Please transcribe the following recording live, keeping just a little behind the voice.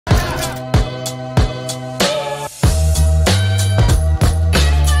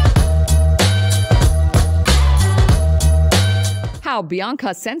How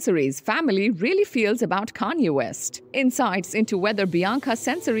Bianca Censori's family really feels about Kanye West. Insights into whether Bianca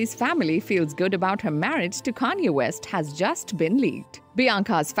Censori's family feels good about her marriage to Kanye West has just been leaked.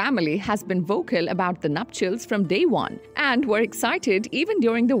 Bianca's family has been vocal about the nuptials from day one and were excited even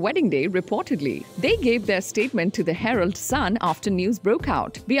during the wedding day, reportedly. They gave their statement to the Herald Sun after news broke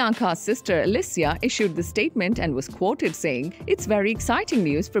out. Bianca's sister Alicia issued the statement and was quoted saying, "It's very exciting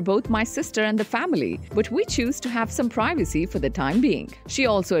news for both my sister and the family, but we choose to have some privacy for the time being." She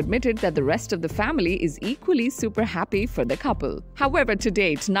also admitted that the rest of the family is equally super happy for the couple. However, to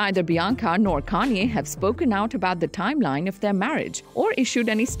date, neither Bianca nor Kanye have spoken out about the timeline of their marriage or issued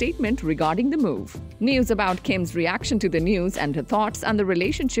any statement regarding the move. News about Kim's reaction to the news and her thoughts on the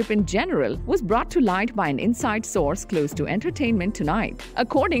relationship in general was brought to light by an inside source close to Entertainment Tonight.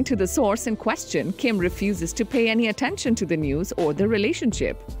 According to the source in question, Kim refuses to pay any attention to the news or the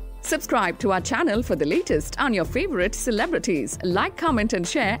relationship. Subscribe to our channel for the latest on your favorite celebrities. Like, comment and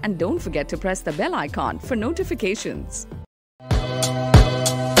share, and don't forget to press the bell icon for notifications.